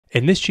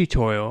In this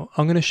tutorial,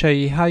 I'm going to show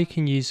you how you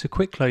can use the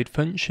quick load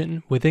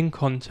function within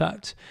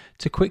Kontakt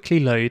to quickly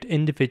load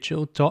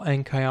individual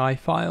 .nki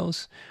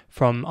files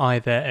from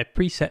either a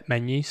preset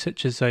menu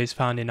such as those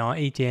found in our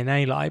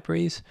eDNA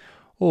libraries,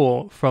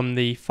 or from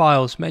the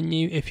Files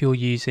menu if you're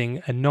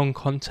using a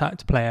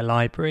non-Kontakt player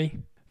library.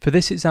 For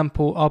this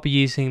example, I'll be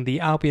using the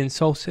Albion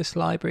Solstice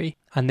library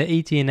and the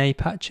eDNA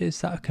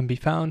patches that can be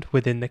found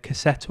within the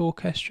Cassette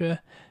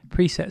Orchestra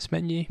presets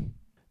menu.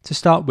 To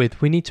start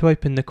with, we need to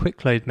open the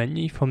Quick Load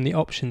menu from the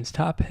Options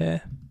tab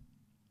here.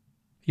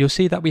 You'll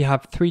see that we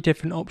have three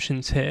different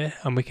options here,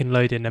 and we can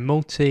load in a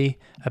multi,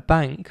 a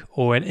bank,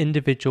 or an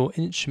individual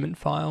instrument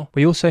file.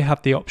 We also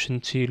have the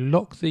option to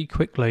lock the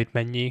Quick Load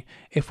menu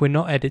if we're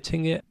not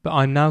editing it, but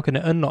I'm now going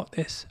to unlock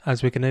this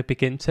as we're going to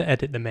begin to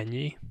edit the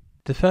menu.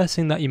 The first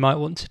thing that you might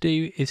want to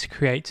do is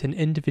create an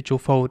individual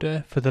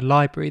folder for the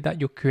library that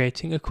you're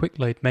creating a Quick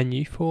Load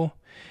menu for.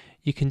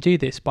 You can do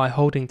this by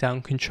holding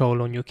down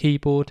Control on your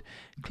keyboard,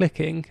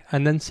 clicking,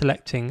 and then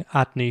selecting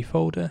Add New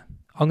Folder.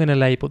 I'm going to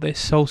label this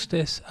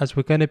Solstice as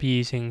we're going to be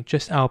using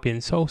just Albion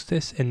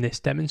Solstice in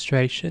this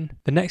demonstration.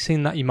 The next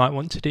thing that you might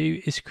want to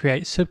do is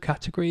create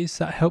subcategories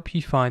that help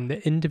you find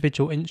the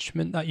individual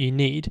instrument that you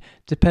need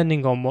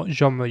depending on what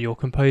genre you're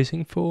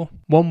composing for.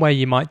 One way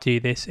you might do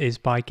this is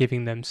by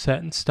giving them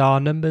certain star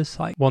numbers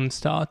like 1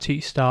 star,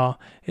 2 star,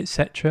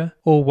 etc.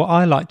 Or what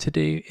I like to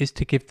do is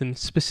to give them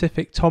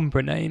specific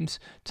timbre names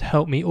to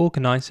help me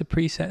organise the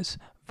presets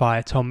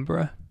via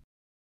timbre.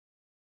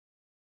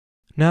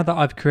 Now that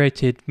I've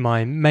created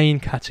my main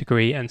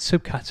category and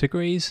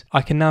subcategories,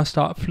 I can now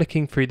start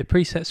flicking through the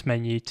presets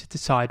menu to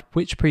decide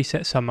which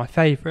presets are my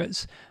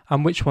favourites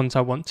and which ones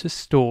I want to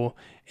store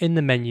in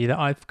the menu that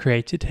I've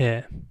created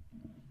here.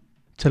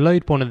 To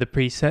load one of the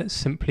presets,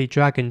 simply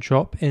drag and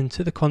drop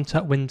into the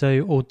Kontakt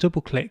window or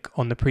double click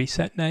on the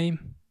preset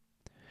name.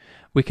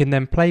 We can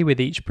then play with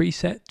each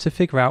preset to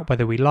figure out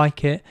whether we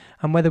like it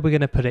and whether we're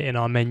going to put it in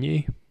our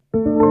menu.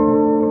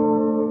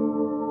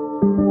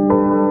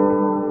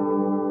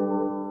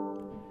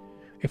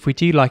 If we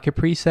do like a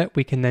preset,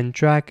 we can then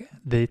drag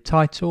the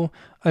title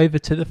over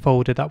to the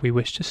folder that we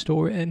wish to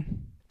store it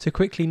in. To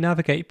quickly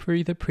navigate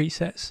through the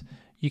presets,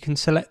 you can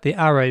select the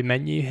arrow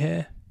menu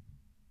here.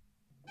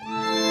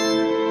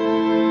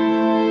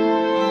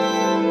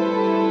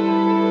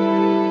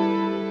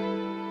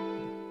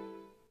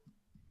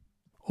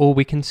 Or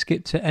we can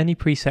skip to any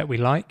preset we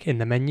like in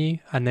the menu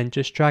and then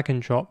just drag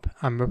and drop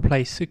and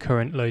replace the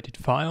current loaded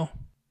file.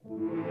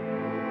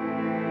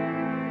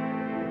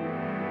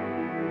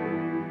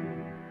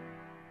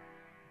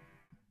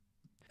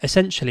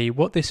 Essentially,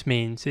 what this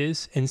means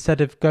is,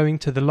 instead of going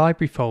to the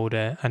library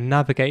folder and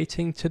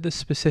navigating to the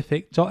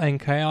specific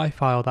 .nki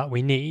file that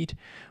we need,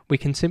 we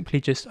can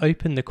simply just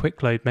open the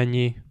Quick Load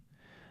menu,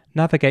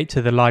 navigate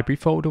to the library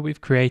folder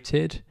we've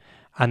created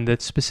and the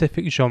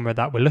specific genre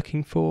that we're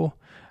looking for,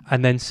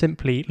 and then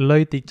simply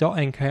load the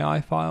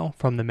 .nki file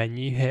from the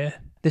menu here.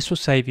 This will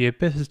save you a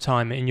bit of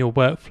time in your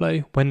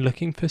workflow when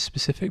looking for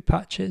specific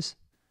patches.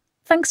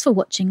 Thanks for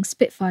watching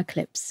Spitfire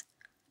Clips.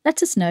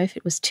 Let us know if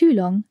it was too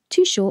long,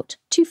 too short,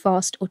 too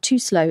fast or too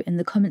slow in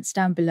the comments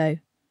down below.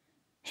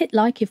 Hit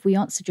like if we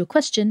answered your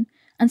question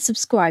and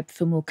subscribe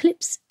for more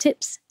clips,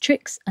 tips,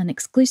 tricks and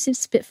exclusive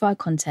Spitfire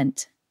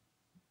content.